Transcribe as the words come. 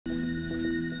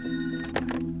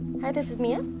Hi, this is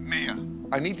Mia. Mia,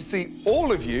 I need to see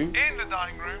all of you in the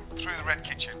dining room through the red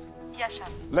kitchen. Yes,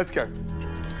 chef. Let's go.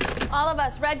 All of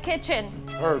us, red kitchen.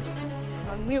 Heard.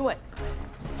 I knew it.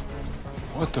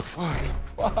 What the fuck?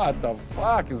 What the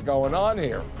fuck is going on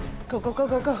here? Go, go, go,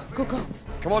 go, go, go, go.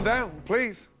 Come on down,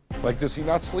 please. Like, does he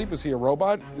not sleep? Is he a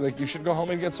robot? Like, you should go home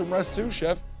and get some rest too,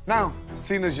 chef. Now,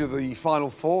 seeing as you're the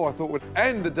final four, I thought we'd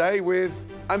end the day with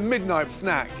a midnight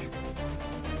snack.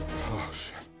 Oh,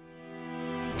 shit.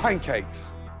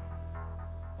 Pancakes.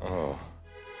 Oh.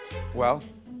 Well,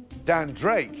 Dan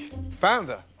Drake,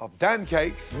 founder of Dan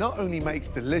Cakes, not only makes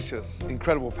delicious,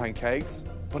 incredible pancakes,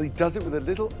 but he does it with a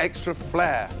little extra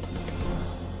flair.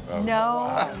 No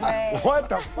way. What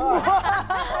the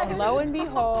fuck? Lo and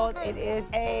behold, it is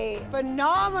a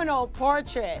phenomenal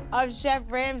portrait of Chef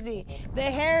Ramsay. The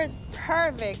hair is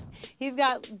perfect. He's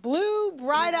got blue,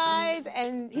 bright eyes,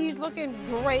 and he's looking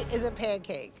great as a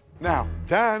pancake. Now,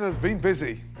 Dan has been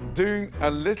busy doing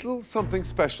a little something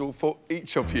special for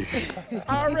each of you.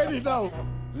 I already know.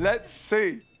 Let's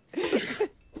see.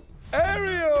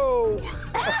 Ariel!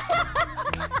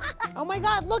 Oh my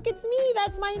God, look, it's me.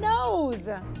 That's my nose.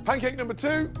 Pancake number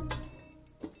 2.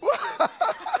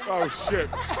 Oh, shit.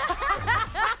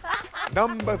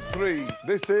 Number 3.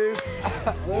 This is...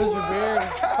 Where's the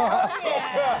beer?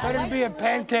 Better be a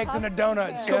pancake than a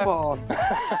donut, chef. Come on.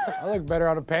 I look better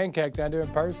on a pancake than I do in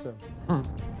person.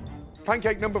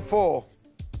 Pancake number 4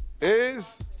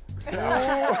 is...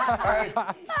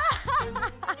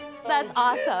 That's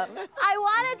awesome. I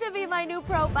want it to be my new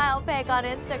profile pic on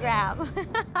Instagram.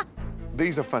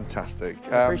 These are fantastic.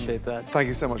 I appreciate that. Thank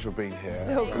you so much for being here.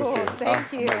 So cool.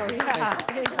 Thank you. Yeah.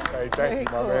 Hey, thank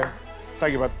you, my man.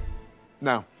 Thank you, bud.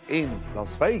 Now, in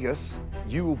Las Vegas,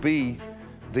 you will be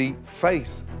the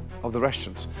face of the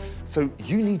restaurant. So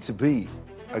you need to be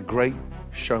a great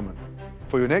showman.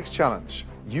 For your next challenge,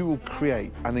 you will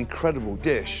create an incredible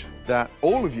dish that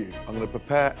all of you are going to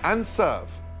prepare and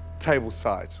serve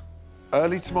tableside.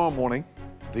 Early tomorrow morning,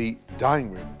 the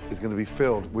dining room is going to be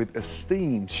filled with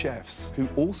esteemed chefs who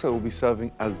also will be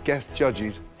serving as guest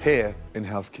judges here in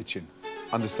Hell's Kitchen.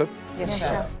 Understood? Yes,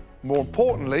 chef. More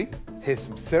importantly, here's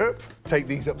some syrup. Take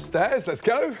these upstairs, let's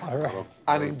go. All right.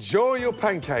 And enjoy your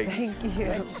pancakes. Thank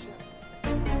you.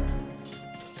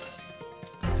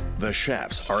 The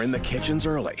chefs are in the kitchens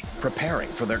early, preparing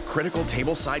for their critical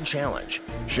tableside challenge.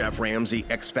 Chef Ramsay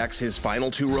expects his final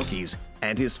 2 rookies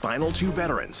and his final 2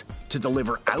 veterans to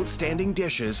deliver outstanding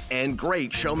dishes and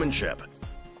great showmanship.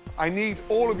 I need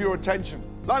all of your attention.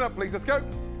 Line up, please, let's go.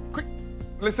 Quick,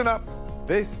 listen up.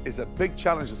 This is a big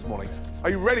challenge this morning. Are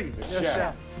you ready? Yes,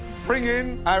 chef. Bring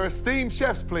in our esteemed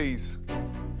chefs, please.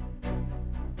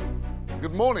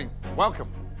 Good morning, welcome.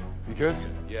 You good?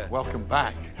 Yeah. Welcome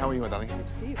back. How are you, my darling? Good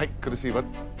to see you. Hey, good to see you, bud.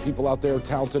 People out there are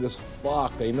talented as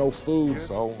fuck. They know food, Good.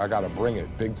 so I gotta bring it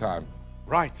big time.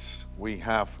 Right, we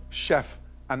have chef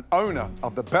and owner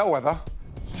of the Bellwether,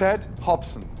 Ted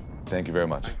Hobson. Thank you very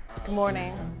much. Good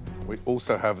morning. We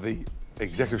also have the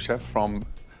executive chef from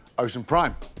Ocean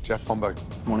Prime, Jeff Pombo.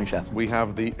 Morning, chef. We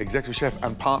have the executive chef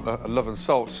and partner at Love and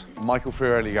Salt, Michael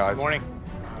Fiorelli, guys. Good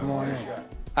morning.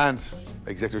 And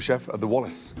executive chef at The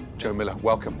Wallace, Joe Miller.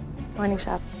 Welcome. Morning,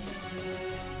 chef.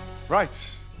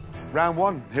 Right, round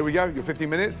 1. Here we go, your 15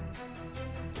 minutes.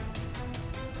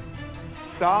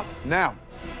 Start now.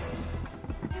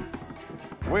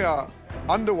 We are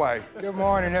underway. Good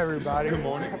morning, everybody. Good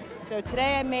morning. So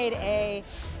today I made a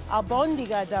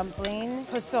albondiga dumpling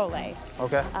pozole.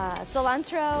 Okay.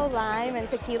 Cilantro, lime, and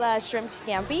tequila shrimp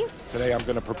scampi. Today I'm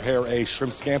gonna prepare a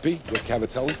shrimp scampi with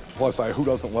cavatelli. Plus, who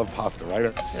doesn't love pasta,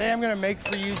 right? Today I'm gonna make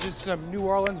for you just some New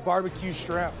Orleans barbecue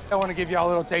shrimp. I want to give y'all a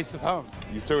little taste of home.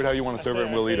 You serve it how you want to serve it,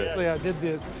 and we'll eat it. Yeah, I did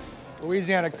the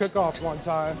Louisiana cook-off one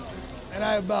time, and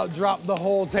I about dropped the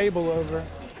whole table over.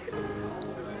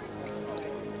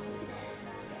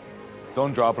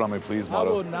 Don't drop it on me, please, I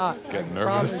Motto. will not. Get I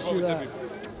nervous. promise you that.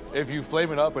 If you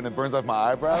flame it up and it burns off my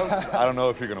eyebrows, I don't know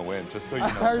if you're gonna win, just so you know. I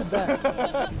heard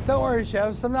that. Don't worry,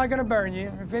 chefs. I'm not gonna burn you.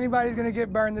 If anybody's gonna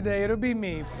get burned today, it'll be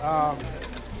me.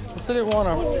 Just didn't want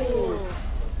to.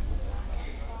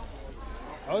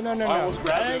 Oh, no, no, no. I almost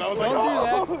grabbed it. I was like,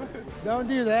 Don't do that. Don't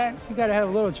do that. You gotta have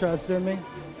a little trust in me.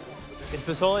 Is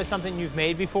pozole something you've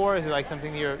made before? Is it like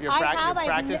something you're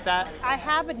practiced at? I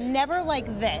have, but never like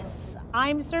this.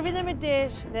 I'm serving them a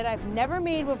dish that I've never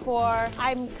made before.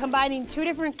 I'm combining 2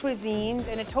 different cuisines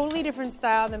in a totally different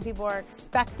style than people are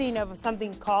expecting of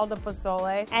something called a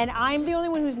pozole. And I'm the only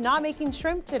one who's not making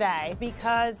shrimp today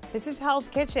because this is Hell's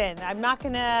Kitchen. I'm not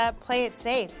gonna play it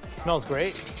safe. Smells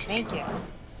great. Thank you.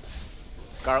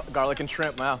 Garlic and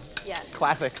shrimp, wow. Yes.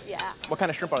 Classic. Yeah. What kind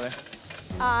of shrimp are they?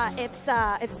 It's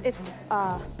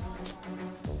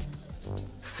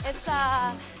It's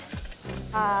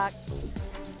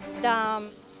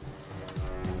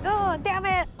oh, damn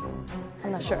it.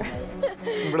 I'm not sure.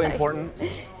 It's really important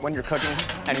when you're cooking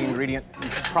any ingredient, you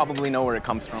should probably know where it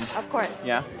comes from. Of course.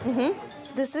 Yeah?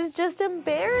 This is just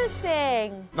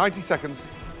embarrassing. 90 seconds.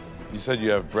 You said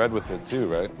you have bread with it too,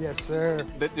 right? Yes, sir.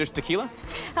 There's tequila?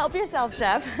 Help yourself,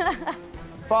 chef.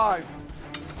 5,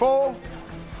 4,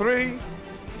 3,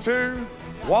 2,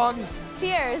 1.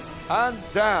 Cheers. And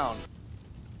down.